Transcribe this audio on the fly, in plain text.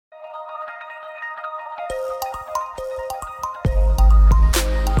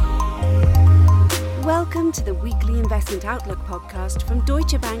Welcome to the Weekly Investment Outlook podcast from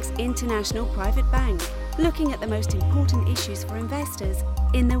Deutsche Bank's International Private Bank, looking at the most important issues for investors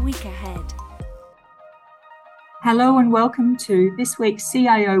in the week ahead. Hello and welcome to this week's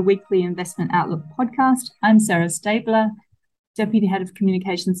CIO Weekly Investment Outlook podcast. I'm Sarah Stabler, Deputy Head of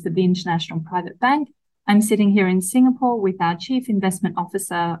Communications for the International Private Bank. I'm sitting here in Singapore with our Chief Investment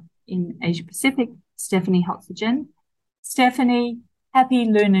Officer in Asia Pacific, Stephanie Hotsagen. Stephanie, Happy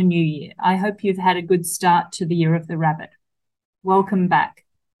Lunar New Year. I hope you've had a good start to the Year of the Rabbit. Welcome back.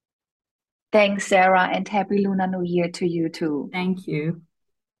 Thanks, Sarah, and Happy Lunar New Year to you too. Thank you.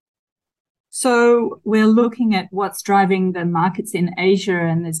 So we're looking at what's driving the markets in Asia,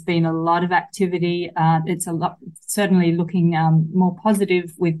 and there's been a lot of activity. It's certainly looking more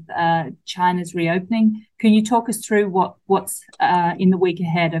positive with China's reopening. Can you talk us through what's in the week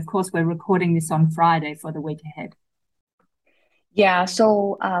ahead? Of course, we're recording this on Friday for the week ahead. Yeah,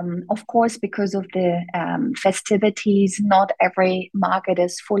 so of course, because of the festivities, not every market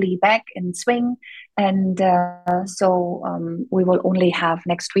is fully back in swing. And so we will only have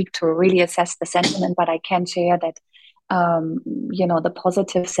next week to really assess the sentiment. But I can share that, the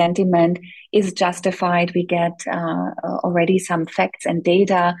positive sentiment is justified. We get already some facts and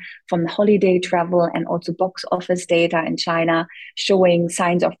data from the holiday travel and also box office data in China showing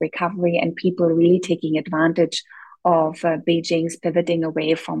signs of recovery and people really taking advantage of Beijing's pivoting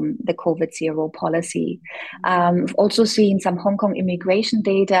away from the COVID zero policy. We've also seen some Hong Kong immigration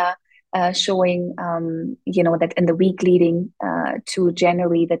data showing, that in the week leading to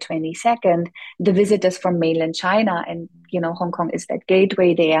January the 22nd, the visitors from mainland China, and, Hong Kong is that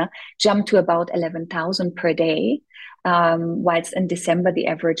gateway there, jumped to about 11,000 per day. Whilst in December, the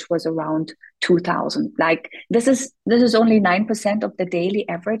average was around 2,000. This is only 9% of the daily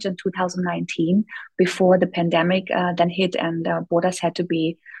average in 2019 before the pandemic then hit and borders had to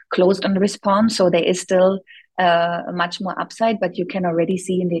be closed in response. So there is still much more upside, but you can already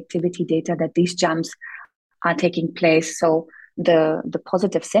see in the activity data that these jumps are taking place. So the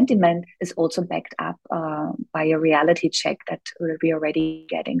positive sentiment is also backed up by a reality check that we're already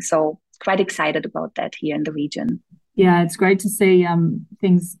getting. So quite excited about that here in the region. Yeah, it's great to see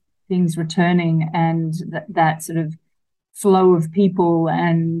things returning and that sort of flow of people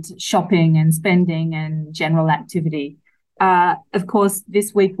and shopping and spending and general activity. Of course,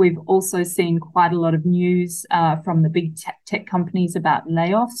 this week we've also seen quite a lot of news from the big tech companies about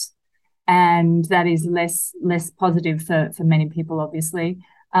layoffs, and that is less positive for many people, obviously.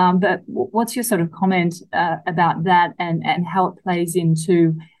 But what's your sort of comment about that and how it plays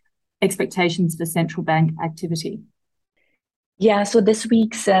into expectations for central bank activity? Yeah, so this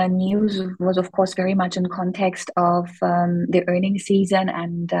week's news was, of course, very much in context of the earnings season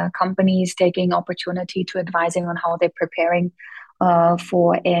and companies taking opportunity to advising on how they're preparing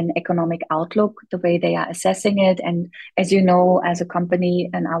for an economic outlook, the way they are assessing it. And as you know, as a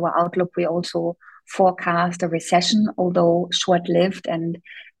company in our outlook, we also forecast a recession, although short-lived and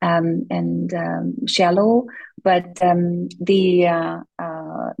shallow. But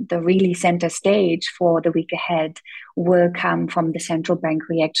the really center stage for the week ahead will come from the central bank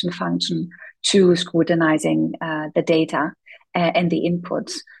reaction function to scrutinizing the data and the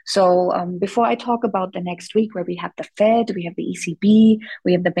inputs. So before I talk about the next week, where we have the Fed, we have the ECB,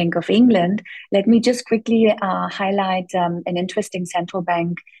 we have the Bank of England, let me just quickly highlight an interesting central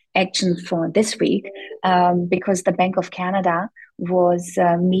bank action for this week, because the Bank of Canada was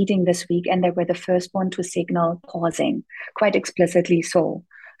meeting this week, and they were the first one to signal pausing, quite explicitly so.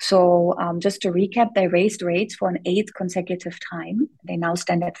 So just to recap, they raised rates for an 8th consecutive time. They now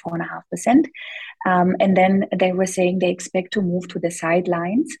stand at 4.5%. And then they were saying they expect to move to the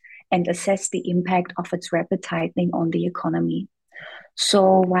sidelines and assess the impact of its rapid tightening on the economy.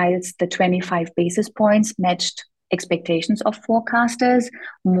 So whilst the 25 basis points matched expectations of forecasters,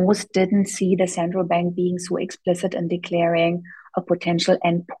 most didn't see the central bank being so explicit in declaring a potential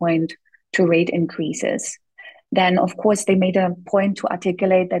endpoint to rate increases. Then, of course, they made a point to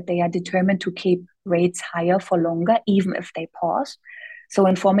articulate that they are determined to keep rates higher for longer, even if they pause. So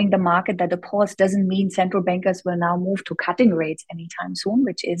informing the market that a pause doesn't mean central bankers will now move to cutting rates anytime soon,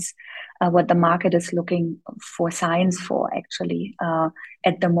 which is what the market is looking for signs for, actually,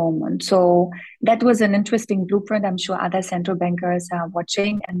 at the moment. So that was an interesting blueprint. I'm sure other central bankers are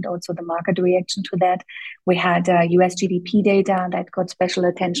watching, and also the market reaction to that. We had US GDP data that got special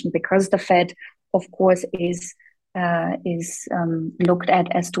attention because the Fed, of course, is looked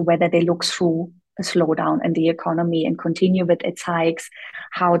at as to whether they look through a slowdown in the economy and continue with its hikes.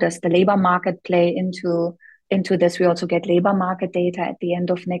 How does the labor market play into this? We also get labor market data at the end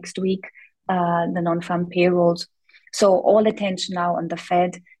of next week, the non-farm payrolls. So all attention now on the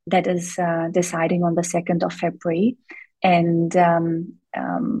Fed that is deciding on the 2nd of February, and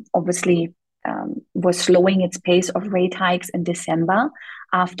obviously was slowing its pace of rate hikes in December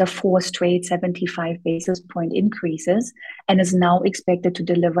after 4 straight 75 basis point increases, and is now expected to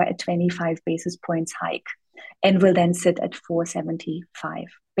deliver a 25 basis points hike, and will then sit at 475.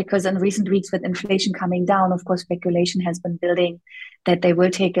 Because in recent weeks, with inflation coming down, of course, speculation has been building that they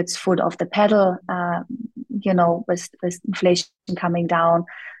will take its foot off the pedal, with inflation coming down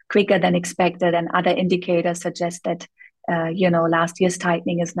quicker than expected, and other indicators suggest that last year's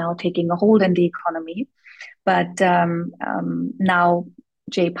tightening is now taking a hold in the economy. But now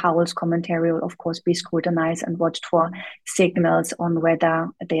Jay Powell's commentary will, of course, be scrutinized and watched for signals on whether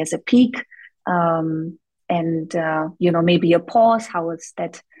there's a peak, and maybe a pause. How is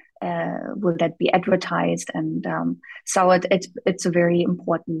that? Will that be advertised? And so it's a very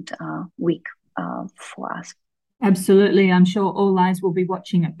important week for us. Absolutely. I'm sure all eyes will be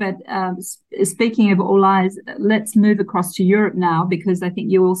watching it. But speaking of all eyes, let's move across to Europe now, because I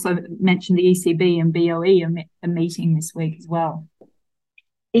think you also mentioned the ECB and BOE are meeting this week as well.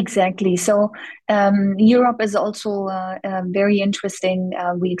 Exactly. So Europe is also very interesting.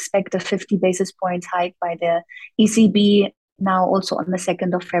 We expect a 50 basis points hike by the ECB now also on the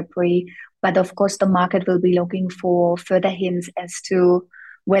 2nd of February. But of course, the market will be looking for further hints as to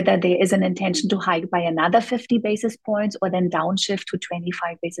whether there is an intention to hike by another 50 basis points or then downshift to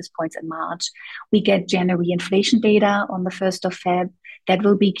 25 basis points in March. We get January inflation data on the 1st of Feb. That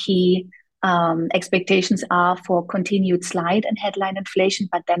will be key. Expectations are for continued slide in headline inflation,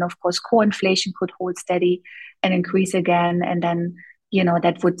 but then, of course, core inflation could hold steady and increase again. And then,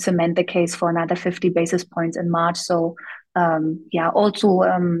 that would cement the case for another 50 basis points in March. So, also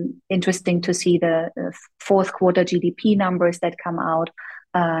interesting to see the fourth quarter GDP numbers that come out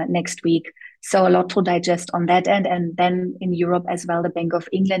next week. So a lot to digest on that end. And then in Europe as well, the Bank of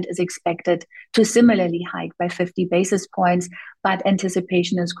England is expected to similarly hike by 50 basis points, but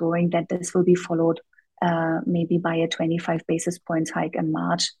anticipation is growing that this will be followed maybe by a 25 basis points hike in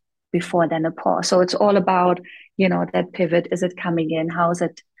March, before then a pause. So it's all about, that pivot. Is it coming in? How's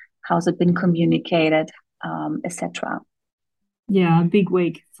it been communicated, etc. Yeah, a big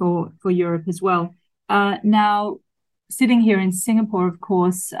week for Europe as well. Now, sitting here in Singapore, of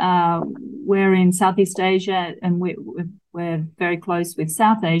course, we're in Southeast Asia, and we're very close with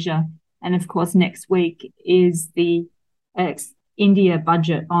South Asia. And of course, next week is the India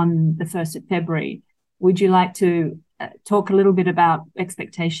budget on the 1st of February. Would you like to talk a little bit about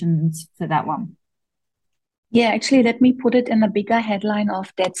expectations for that one? Yeah, actually, let me put it in a bigger headline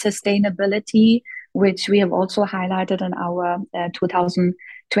of debt sustainability, which we have also highlighted in our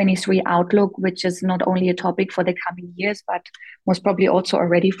 2023 outlook, which is not only a topic for the coming years, but most probably also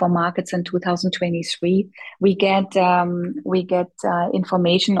already for markets in 2023. We get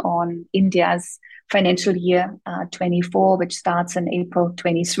information on India's financial year 24, which starts in April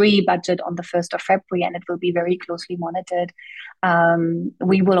 23, budget on the 1st of February, and it will be very closely monitored.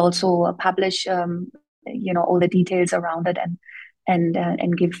 We will also publish, all the details around it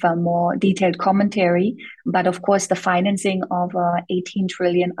and give more detailed commentary. But of course, the financing of 18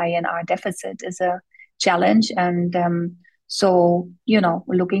 trillion INR deficit is a challenge. And so,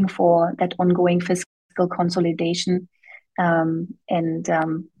 looking for that ongoing fiscal consolidation.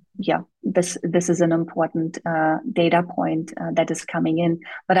 This is an important data point that is coming in.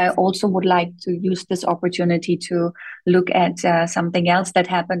 But I also would like to use this opportunity to look at something else that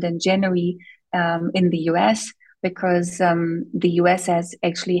happened in January in the US, because the US has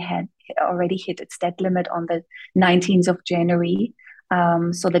actually already hit its debt limit on the 19th of January.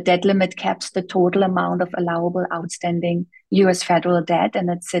 So the debt limit caps the total amount of allowable outstanding US federal debt, and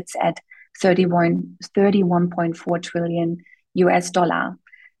it sits at $31.4 trillion US.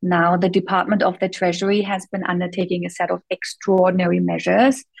 Now, the Department of the Treasury has been undertaking a set of extraordinary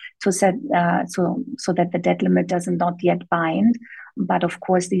measures so that the debt does not yet bind. But of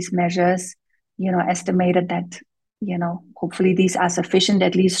course, these measures, estimated that, hopefully these are sufficient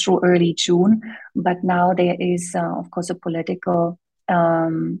at least through early June. But now there is, of course, a political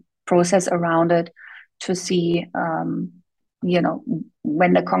process around it to see, when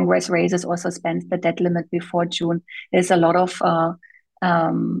the Congress raises or suspends the debt limit before June. There's a lot of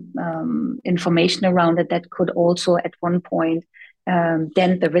information around it that could also at one point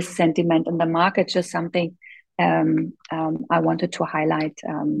dent the risk sentiment in the market. Just something I wanted to highlight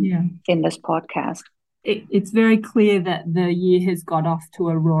in this podcast. It's very clear that the year has got off to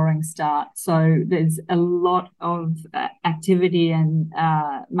a roaring start. So there's a lot of activity and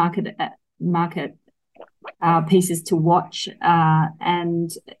market pieces to watch.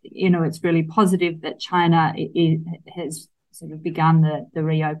 And, it's really positive that China has sort of begun the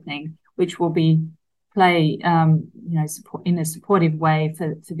reopening, which will play support in a supportive way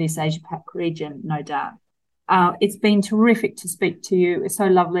for this Asia-Pac region, no doubt. It's been terrific to speak to you. It's so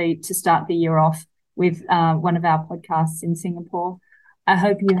lovely to start the year off with one of our podcasts in Singapore. I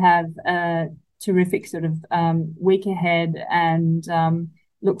hope you have a terrific sort of week ahead, and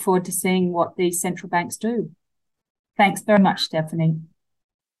look forward to seeing what these central banks do. Thanks very much, Stephanie.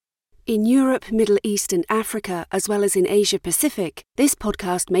 In Europe, Middle East and Africa, as well as in Asia Pacific, this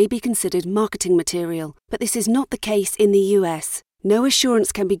podcast may be considered marketing material, but this is not the case in the US. No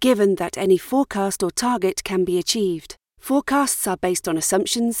assurance can be given that any forecast or target can be achieved. Forecasts are based on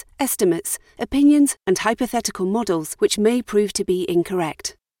assumptions, estimates, opinions, and hypothetical models which may prove to be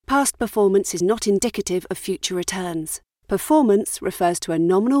incorrect. Past performance is not indicative of future returns. Performance refers to a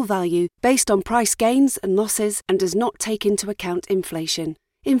nominal value based on price gains and losses and does not take into account inflation.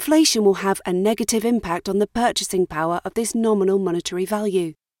 Inflation will have a negative impact on the purchasing power of this nominal monetary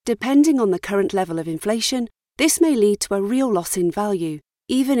value. Depending on the current level of inflation, this may lead to a real loss in value,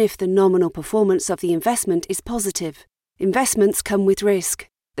 even if the nominal performance of the investment is positive. Investments come with risk.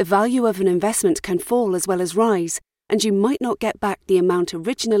 The value of an investment can fall as well as rise, and you might not get back the amount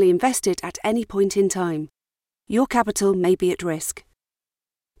originally invested at any point in time. Your capital may be at risk.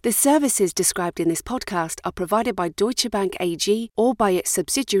 The services described in this podcast are provided by Deutsche Bank AG or by its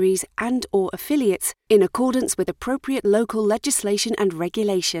subsidiaries and/or affiliates in accordance with appropriate local legislation and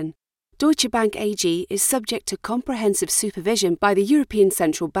regulation. Deutsche Bank AG is subject to comprehensive supervision by the European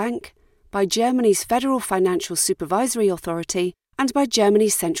Central Bank, by Germany's Federal Financial Supervisory Authority, and by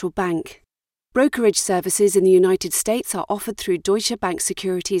Germany's Central Bank. Brokerage services in the United States are offered through Deutsche Bank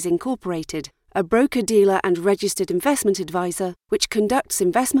Securities Incorporated, a broker-dealer and registered investment advisor which conducts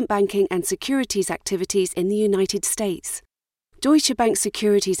investment banking and securities activities in the United States. Deutsche Bank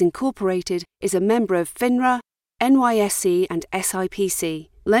Securities Incorporated is a member of FINRA, NYSE and SIPC.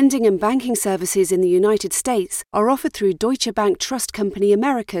 Lending and banking services in the United States are offered through Deutsche Bank Trust Company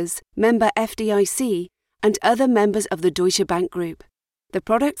Americas, member FDIC, and other members of the Deutsche Bank Group. The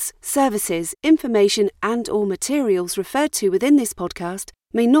products, services, information and/or materials referred to within this podcast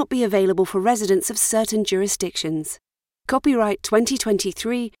may not be available for residents of certain jurisdictions. Copyright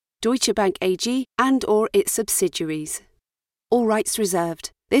 2023, Deutsche Bank AG and/or its subsidiaries. All rights reserved.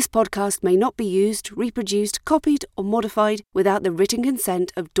 This podcast may not be used, reproduced, copied or modified without the written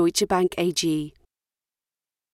consent of Deutsche Bank AG.